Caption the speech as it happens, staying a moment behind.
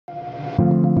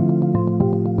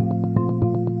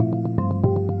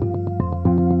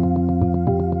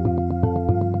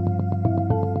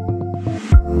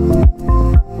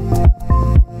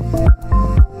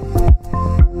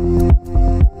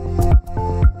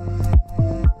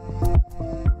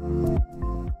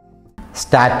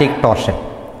static torsion.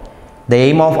 The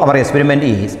aim of our experiment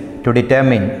is to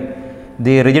determine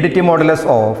the rigidity modulus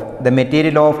of the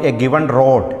material of a given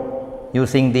rod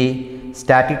using the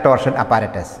static torsion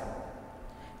apparatus.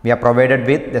 We are provided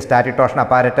with the static torsion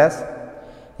apparatus,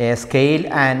 a scale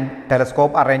and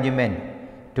telescope arrangement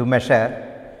to measure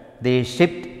the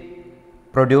shift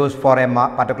produced for a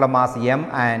particular mass m,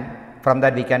 and from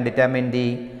that we can determine the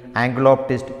angle of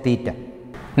twist theta.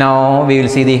 Now we will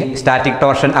see the static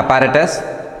torsion apparatus.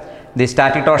 The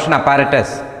static torsion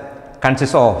apparatus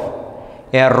consists of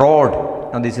a rod.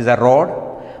 Now this is a rod.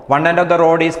 One end of the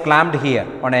rod is clamped here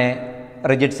on a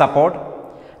rigid support,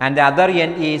 and the other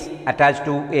end is attached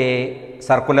to a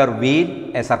circular wheel.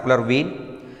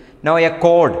 Now a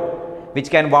cord which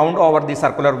can wound over the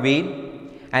circular wheel,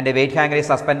 and a weight hanger is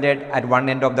suspended at one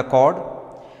end of the cord.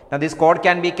 Now this cord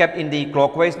can be kept in the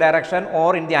clockwise direction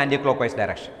or in the anti-clockwise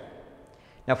direction.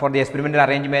 Now for the experimental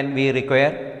arrangement we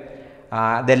require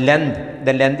the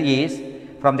length is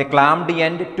from the clamped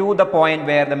end to the point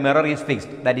where the mirror is fixed,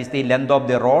 that is the length of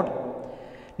the rod.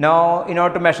 Now in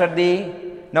order to measure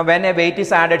when a weight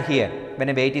is added here,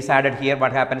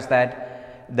 what happens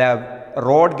that the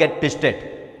rod gets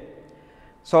twisted.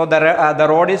 So the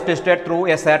rod is twisted through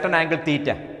a certain angle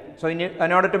theta. So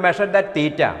in order to measure that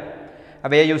theta,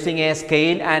 we are using a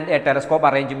scale and a telescope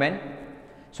arrangement.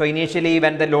 So initially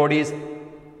when the load is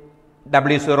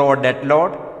W0 or dead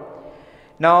load,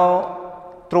 now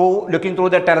looking through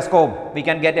the telescope we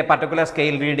can get a particular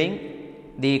scale reading.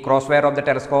 The crosswire of the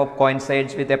telescope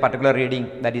coincides with a particular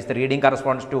reading, that is the reading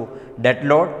corresponds to dead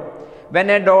load. When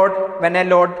a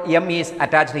load m is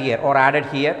attached here or added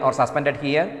here or suspended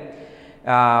here,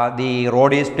 the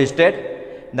rod is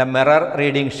twisted, the mirror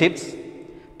reading shifts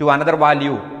to another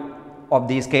value of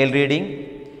the scale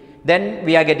reading. Then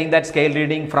we are getting that scale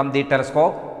reading from the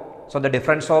telescope. So the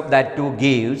difference of that two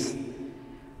gives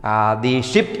the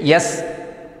shift S.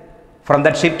 From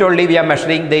that shift only we are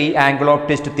measuring the angle of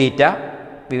twist theta.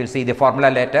 We will see the formula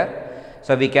later.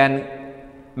 So we can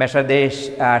measure the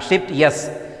shift S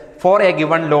for a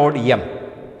given load m.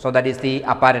 So that is the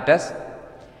apparatus.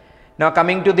 Now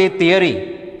coming to the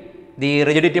theory, the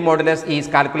rigidity modulus is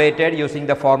calculated using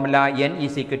the formula n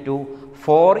is equal to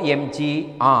 4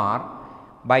 mg r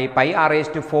by pi r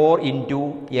raised to 4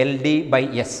 into LD by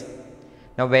S.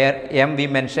 Now where m we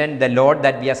mentioned the load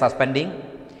that we are suspending,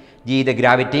 g the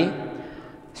gravity,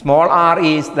 small r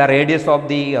is the radius of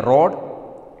the rod,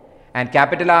 and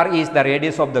capital R is the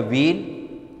radius of the wheel,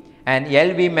 and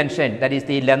L we mentioned, that is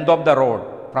the length of the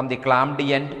rod from the clamped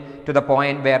end to the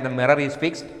point where the mirror is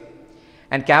fixed,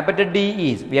 and capital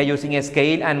D is, we are using a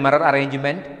scale and mirror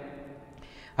arrangement,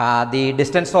 the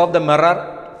distance of the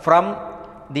mirror from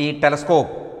the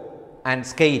telescope and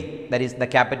scale, that is the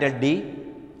capital D,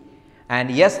 and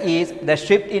S is the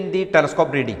shift in the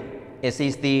telescope reading. S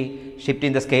is the shift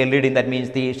in the scale reading, that means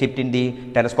the shift in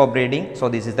the telescope reading. So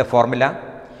this is the formula,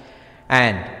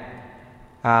 and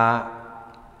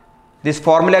this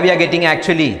formula we are getting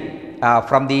actually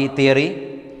from the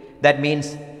theory. That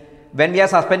means when we are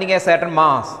suspending a certain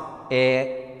mass,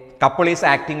 a couple is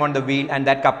acting on the wheel, and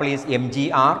that couple is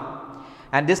mgr,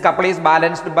 and this couple is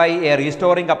balanced by a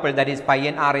restoring couple, that is pi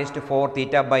n r raised to 4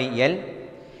 theta by L,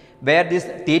 where this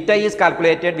theta is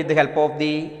calculated with the help of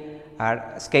the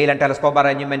scale and telescope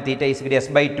arrangement. Theta is S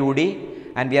by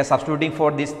 2d, and we are substituting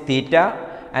for this theta,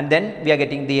 and then we are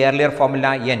getting the earlier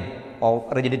formula n of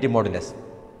rigidity modulus,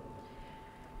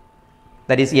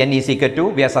 that is n is equal to,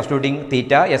 we are substituting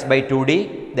theta S by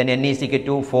 2d, then n is equal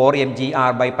to 4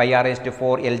 mgr by pi r raised to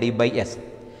 4 LD by S.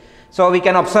 So we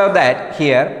can observe that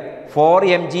here 4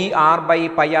 mgr by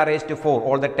pi r raised to 4,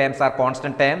 all the terms are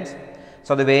constant terms.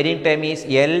 So the varying term is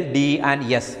L, D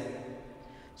and S.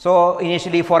 So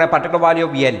initially for a particular value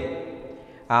of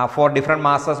L, for different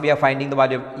masses we are finding the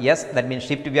value of S, that means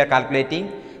shift we are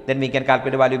calculating, then we can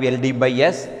calculate the value of LD by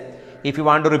S. If you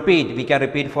want to repeat, we can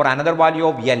repeat for another value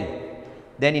of L,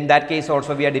 then in that case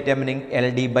also we are determining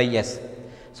LD by S.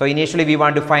 So initially we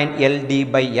want to find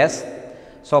LD by S.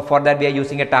 So for that we are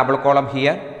using a tabular column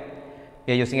here.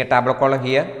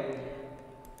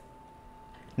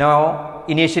 Now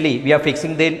initially we are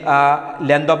fixing the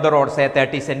length of the rod, say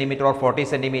 30 centimeter or 40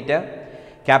 centimeter.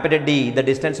 Capital D, the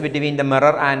distance between the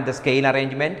mirror and the scale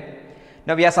arrangement.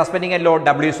 Now we are suspending a load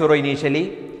W0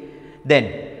 initially, then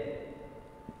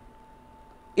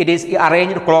it is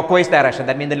arranged clockwise direction,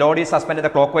 that means the load is suspended the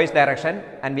clockwise direction,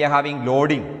 and we are having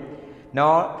loading.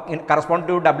 Now in corresponding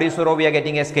to W0 we are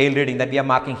getting a scale reading that we are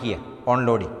marking here on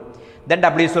loading. Then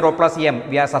W0 plus m,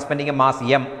 we are suspending a mass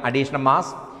m, additional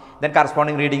mass, then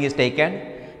corresponding reading is taken.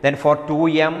 Then for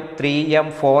 2m,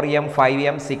 3m, 4m,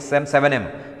 5m, 6m,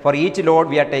 7m, for each load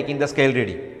we are taking the scale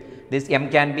reading. This m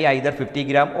can be either 50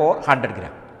 gram or 100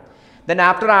 gram. Then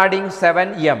after adding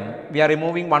 7m, we are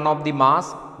removing one of the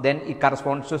mass, then it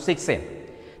corresponds to 6m.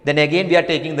 Then again we are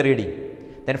taking the reading,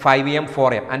 then 5m,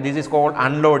 4m, and this is called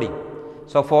unloading.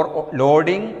 So for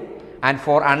loading and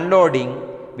for unloading,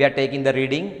 we are taking the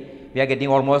reading, we are getting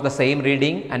almost the same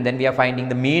reading, and then we are finding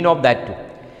the mean of that two.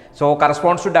 So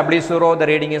corresponds to W0, the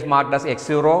reading is marked as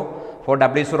x0. For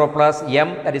W0 plus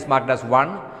m, that is marked as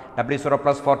 1. W0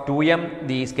 plus for 2m,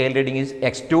 the scale reading is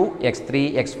x2,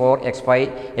 x3, x4,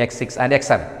 x5, x6 and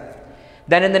x7.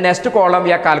 Then in the next column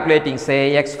we are calculating,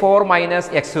 say x4 minus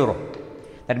x0.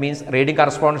 That means reading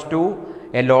corresponds to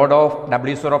a load of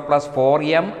W0 plus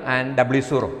 4m and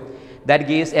W0. That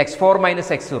gives x4 minus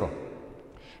x0.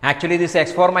 Actually this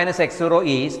x4 minus x0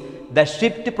 is the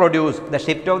shift produced, the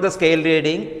shift of the scale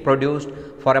reading produced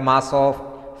for a mass of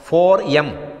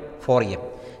 4m.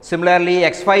 Similarly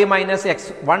x5 minus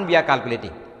x1 we are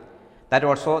calculating. That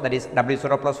also, that is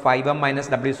W0 plus 5m minus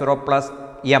W0 plus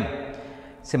m.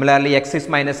 Similarly x6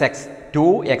 minus x2,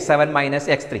 x7 minus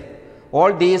x3.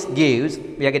 All these gives,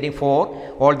 we are getting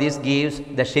 4, all these gives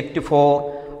the shift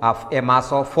for a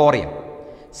mass of 4m.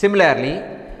 Similarly,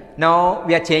 now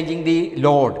we are changing the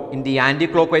load in the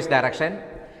anti-clockwise direction.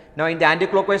 Now in the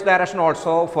anti-clockwise direction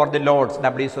also for the loads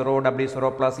W0,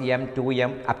 W0 plus m,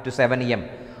 2m up to 7m.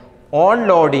 On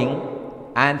loading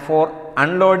and for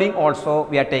unloading also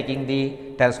we are taking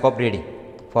the telescope reading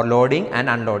for loading and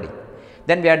unloading.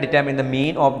 Then we are determining the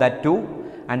mean of that two,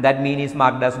 and that mean is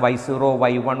marked as y0,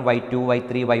 y1, y2,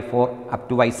 y3, y4 up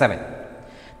to y7.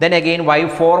 Then again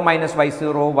y4 minus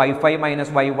y0, y5 minus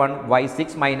y1,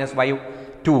 y6 minus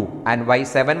y2 and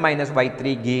y7 minus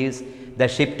y3 gives the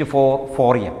shift for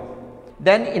 4m.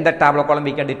 Then in the tabular column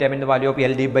we can determine the value of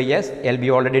LD by S.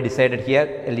 LB already decided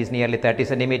here, L is nearly 30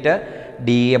 centimeter,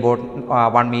 D about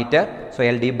 1 meter. So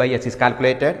LD by S is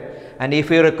calculated, and if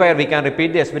you require we can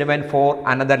repeat the experiment for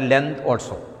another length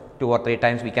also, 2 or 3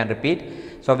 times we can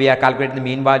repeat. So we are calculating the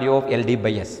mean value of LD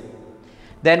by S.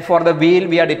 Then for the wheel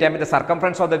we are determining the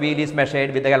circumference of the wheel is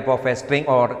measured with the help of a string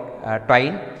or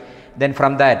twine. Then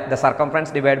from that the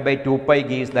circumference divided by 2 pi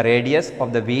gives the radius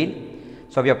of the wheel.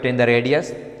 So we obtain the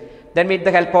radius. Then with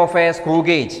the help of a screw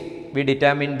gauge we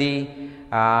determine the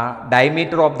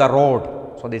diameter of the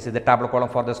rod. So this is the tabular column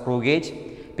for the screw gauge.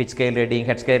 Pitch scale reading,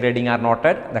 head scale reading are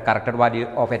noted, the corrected value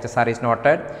of HSR is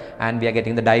noted, and we are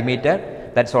getting the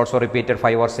diameter. That is also repeated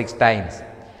 5 or 6 times.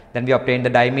 Then we obtain the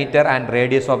diameter and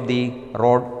radius of the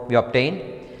rod we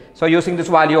obtain. So using this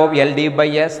value of LD by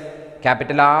S,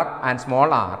 capital R and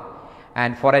small r,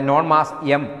 and for a non-mass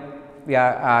m we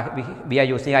are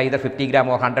using either 50 gram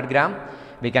or 100 gram.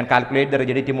 We can calculate the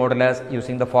rigidity modulus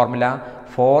using the formula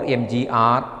 4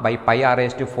 mgr by pi r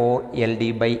raised to 4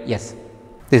 LD by S.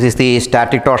 This is the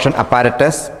static torsion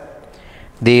apparatus.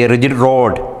 The rigid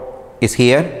rod is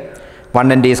here.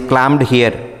 One end is clamped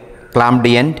here, clamped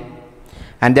end,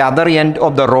 and the other end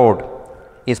of the rod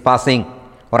is passing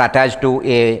or attached to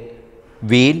a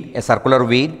wheel, a circular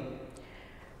wheel.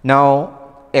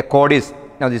 Now a cord is,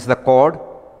 now this is the cord.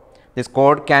 This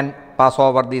cord can pass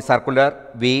over the circular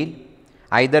wheel.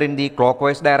 Either in the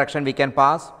clockwise direction we can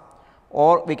pass,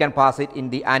 or we can pass it in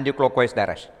the anti-clockwise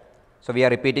direction. So we are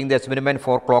repeating the experiment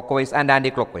for clockwise and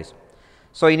anti-clockwise.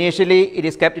 So initially it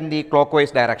is kept in the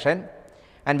clockwise direction,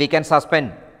 and we can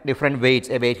suspend different weights.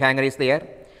 A weight hanger is there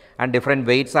and different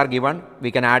weights are given. We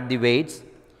can add the weights.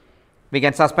 We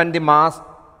can suspend the mass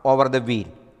over the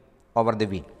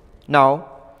wheel, Now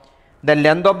the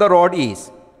length of the rod is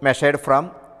measured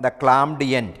from the clamped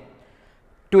end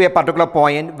to a particular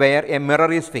point where a mirror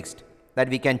is fixed that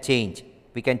we can change.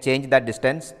 We can change that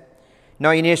distance.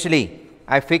 Now initially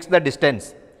I fix the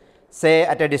distance, say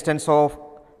at a distance of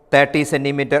 30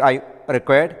 centimeter I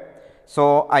required.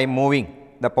 So I am moving,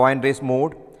 the point is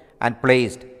moved and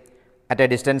placed at a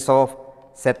distance of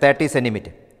say 30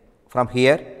 centimeter. From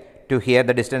here to here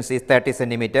the distance is 30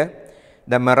 centimeter.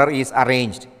 The mirror is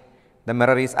arranged. The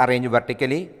mirror is arranged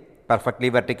vertically, perfectly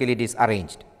vertically it is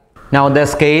arranged. Now the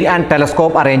scale and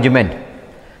telescope arrangement.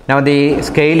 Now the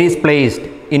scale is placed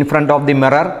in front of the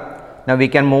mirror. Now we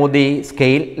can move the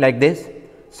scale like this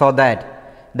so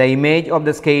that the image of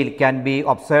the scale can be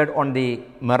observed on the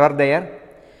mirror there.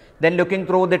 Then looking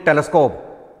through the telescope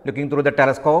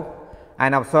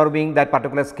and observing that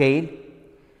particular scale,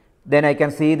 then I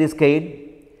can see the scale,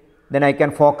 then I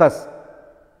can focus.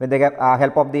 With the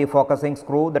help of the focusing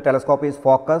screw the telescope is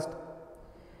focused.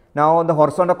 Now the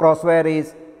horizontal crosswire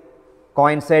is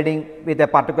coinciding with a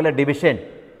particular division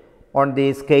on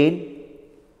the scale.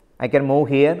 I can move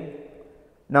here.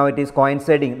 Now it is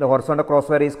coinciding, the horizontal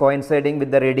crosswire is coinciding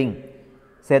with the reading,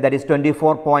 say that is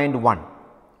 24.1.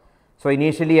 So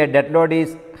initially a dead load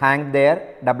is hanged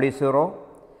there, W0.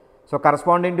 So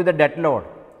corresponding to the dead load,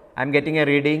 I am getting a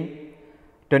reading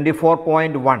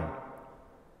 24.1.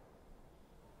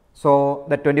 So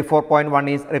the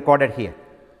 24.1 is recorded here.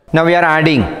 Now we are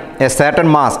adding a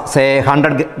certain mass, say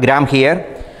 100 gram here,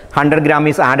 100 gram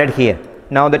is added here.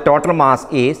 Now the total mass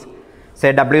is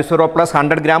say W0 plus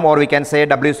 100 gram, or we can say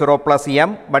W0 plus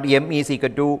M, but M is equal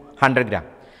to 100 gram.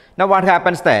 Now what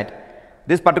happens that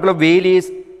this particular wheel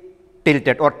is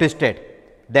tilted or twisted,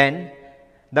 then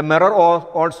the mirror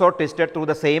also twisted through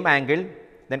the same angle,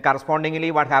 then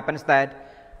correspondingly what happens that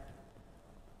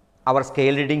our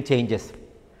scale reading changes.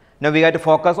 Now we have to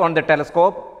focus on the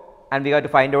telescope and we have to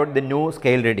find out the new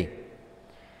scale reading.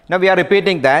 Now we are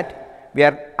repeating that, we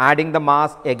are adding the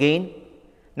mass again.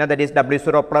 Now that is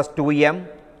W0 plus 2M,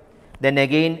 then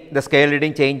again the scale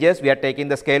reading changes, we are taking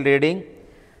the scale reading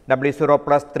W0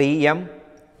 plus 3M,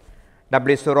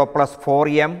 W0 plus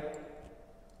 4M,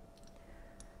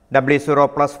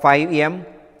 W0 plus 5M,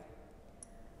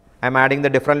 I am adding the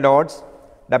different loads,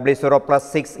 W0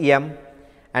 plus 6M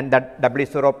and that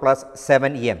W0 plus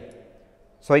 7M.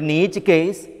 So in each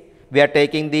case we are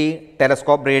taking the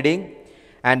telescope reading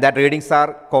and that readings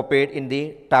are copied in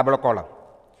the tabular column.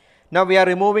 Now we are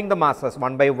removing the masses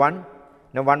one by one.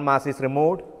 Now one mass is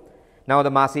removed. Now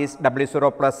the mass is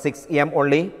W0 plus 6M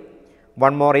only.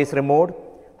 One more is removed,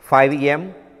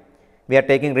 5M. We are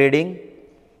taking reading.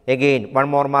 Again one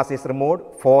more mass is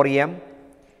removed, 4M.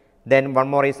 Then one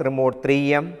more is removed,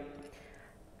 3M.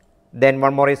 Then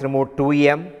one more is removed,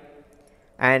 2M.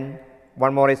 And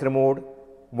one more is removed,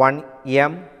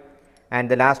 1M. And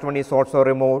the last one is also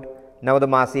removed. Now the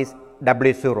mass is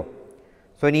W0.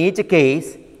 So in each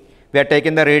case we are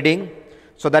taking the reading.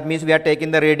 So that means we are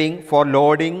taking the reading for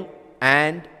loading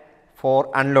and for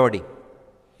unloading.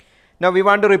 Now we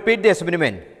want to repeat the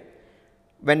experiment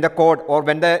when the cord or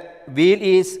when the wheel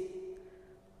is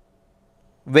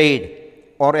weighed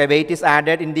or a weight is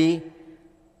added in the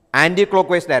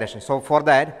anti-clockwise direction. So for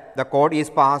that the cord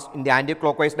is passed in the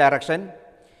anti-clockwise direction.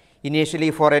 Initially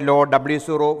for a load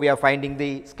W0 we are finding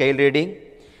the scale reading.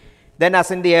 Then as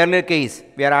in the earlier case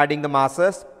we are adding the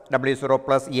masses W0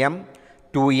 plus M,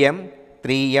 2M,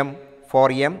 3M,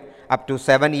 4M up to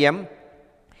 7M.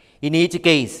 In each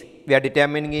case we are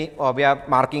determining or we are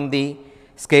marking the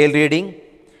scale reading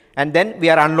and then we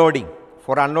are unloading.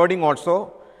 For unloading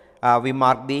also we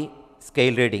mark the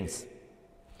scale readings.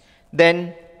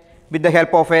 Then with the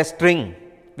help of a string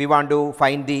we want to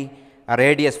find the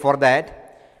radius. For that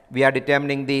we are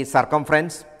determining the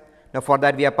circumference. Now for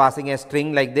that we are passing a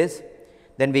string like this.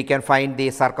 Then we can find the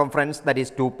circumference, that is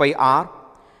 2 pi r.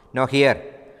 Now here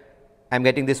I am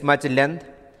getting this much length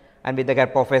and with the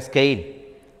help of a scale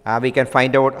we can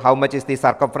find out how much is the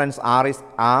circumference. R is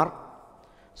r.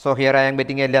 So here I am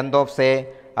getting a length of say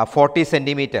 40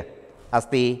 centimeter as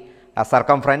the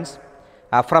circumference.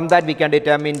 From that we can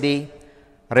determine the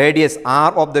radius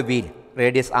r of the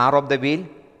wheel,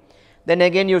 Then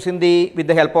again using with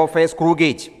the help of a screw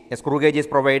gauge is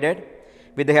provided.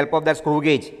 With the help of that screw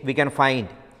gauge we can find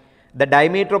the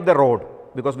diameter of the rod,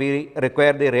 because we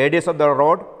require the radius of the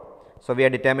rod. So we are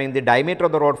determining the diameter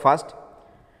of the rod first.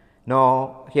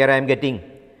 Now here I am getting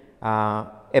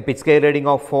a pitch scale reading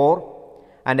of 4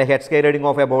 and a head scale reading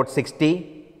of about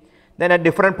 60. Then at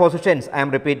different positions I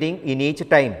am repeating, in each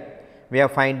time we are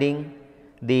finding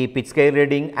the pitch scale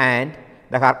reading and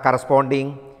the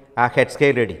corresponding head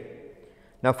scale reading.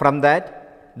 Now from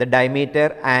that the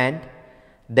diameter and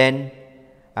then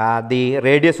the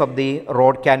radius of the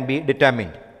rod can be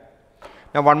determined.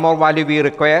 Now one more value we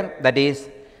require, that is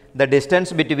the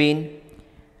distance between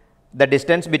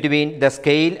the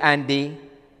scale and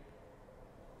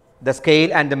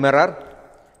the mirror.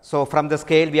 So from the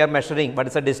scale we are measuring what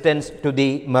is the distance to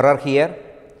the mirror here.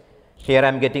 Here I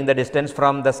am getting the distance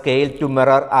from the scale to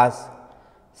mirror as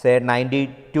say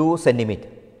 92 centimeter.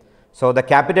 So the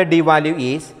capital D value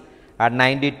is at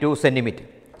 92 centimeter.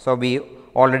 So we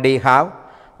already have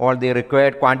all the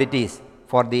required quantities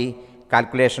for the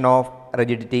calculation of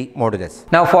rigidity modulus.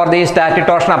 Now for the static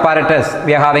torsion apparatus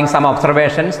we are having some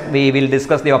observations. We will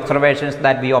discuss the observations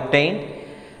that we obtained.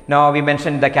 Now we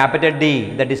mentioned the capital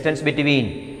D, the distance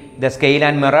between the scale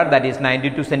and mirror, that is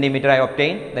 92 centimeter I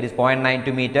obtained, that is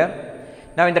 0.92 meter.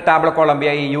 Now in the tabular column we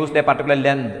used a particular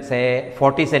length, say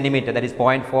 40 centimeter, that is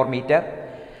 0.4 meter.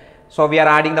 So we are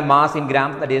adding the mass in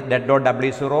grams, that is dead load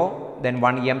W0, then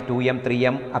 1M, 2M,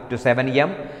 3M up to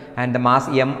 7M, and the mass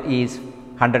M is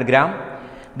 100 gram.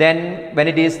 Then when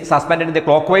it is suspended in the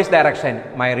clockwise direction,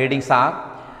 my readings are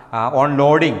on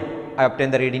loading I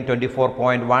obtained the reading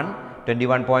 24.1,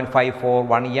 21.5 for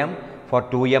 1M, for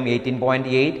 2M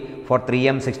 18.8, For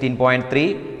 3m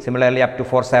 16.3, similarly up to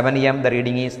for 7m the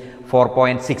reading is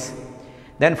 4.6.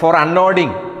 Then for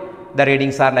unloading the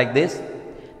readings are like this.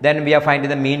 Then we are finding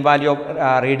the mean value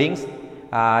of readings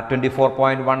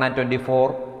 24.1 and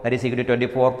 24, that is equal to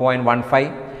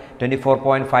 24.15.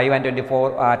 24.5 and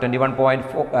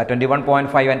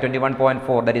 21.5 and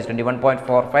 21.4, that is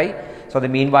 21.45. So the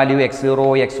mean value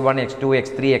x0, x1, x2,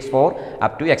 x3, x4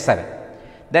 up to x7.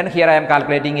 Then here I am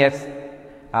calculating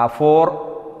x4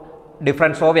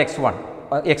 difference of x1,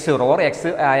 x0 or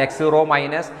x0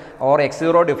 minus or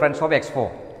x0 difference of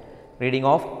x4, reading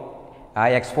of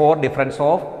x4 difference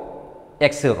of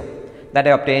x0, that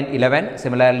I obtained 11.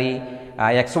 Similarly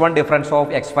x1 difference of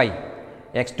x5,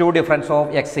 x2 difference of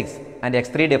x6 and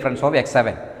x3 difference of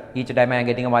x7. Each time I am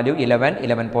getting a value 11,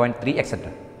 11.3,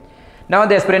 etc. Now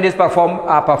the experiment is performed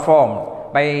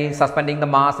by suspending the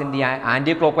mass in the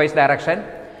anti-clockwise direction.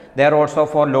 There also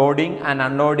for loading and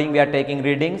unloading we are taking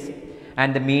readings,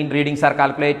 and the mean readings are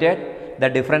calculated. The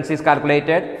difference is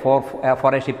calculated for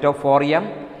a shift of 4m.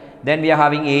 Then we are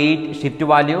having 8 shift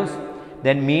values.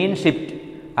 Then mean shift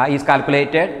is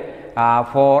calculated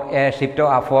for a shift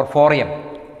for 4m.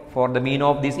 For the mean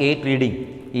of this 8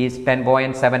 reading is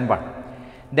 10.71.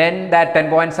 Then that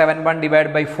 10.71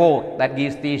 divided by 4, that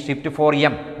gives the shift for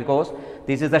m, because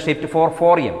this is the shift for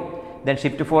 4m. Then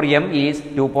shift for m is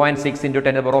 2.6 into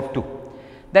 10 to the power of 2.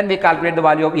 Then we calculate the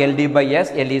value of LD by S.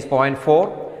 L is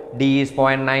 0.4, D is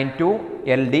 0.92,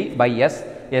 LD by S.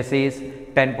 S is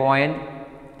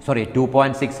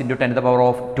 2.6 into 10 to the power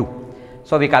of 2.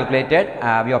 So we calculated,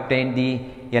 we obtained the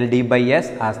LD by S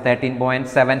as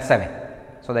 13.77.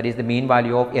 So that is the mean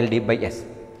value of LD by S.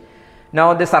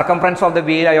 Now the circumference of the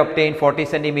wheel I obtained 40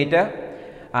 centimeter.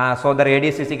 So the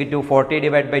radius is equal to 40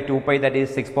 divided by 2 pi, that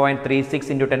is 6.36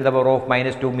 into 10 to the power of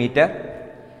minus 2 meter.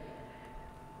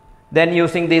 Then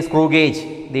using the screw gauge,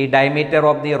 the diameter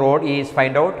of the rod is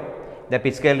find out. The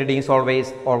pitch scale reading is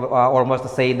always almost the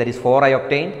same, that is 4 I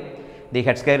obtained. The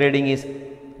head scale reading is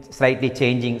slightly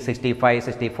changing, 65,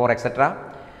 64, etc.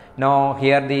 Now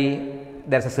here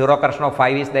there is a zero correction of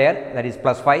 5 is there, that is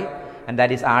plus 5, and that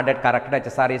is added, corrected,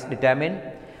 HSR is determined,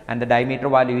 and the diameter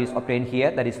value is obtained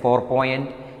here, that is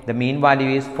the mean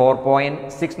value is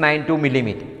 4.692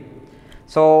 millimeter.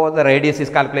 So the radius is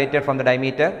calculated from the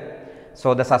diameter.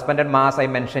 So the suspended mass I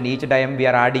mentioned, each diam we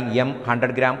are adding m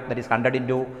 100 gram, that is 100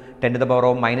 into 10 to the power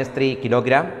of minus 3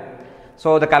 kilogram.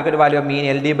 So the calculated value of mean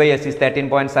LD by S is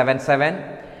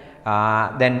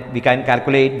 13.77. Then we can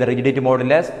calculate the rigidity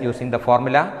modulus using the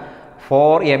formula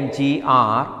 4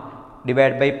 mgr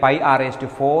divided by pi r raised to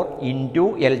 4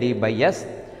 into LD by S.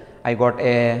 I got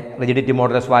a rigidity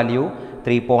modulus value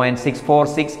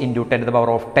 3.646 into 10 to the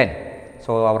power of 10.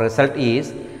 So our result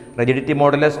is rigidity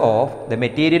modulus of the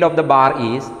material of the bar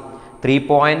is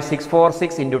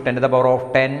 3.646 into 10 to the power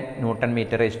of 10 Newton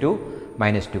meter raised to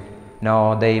minus 2.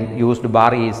 Now the used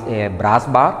bar is a brass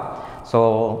bar.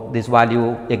 So this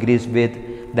value agrees with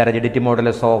the rigidity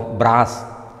modulus of brass.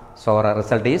 So our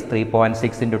result is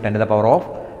 3.6 into 10 to the power of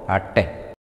 10.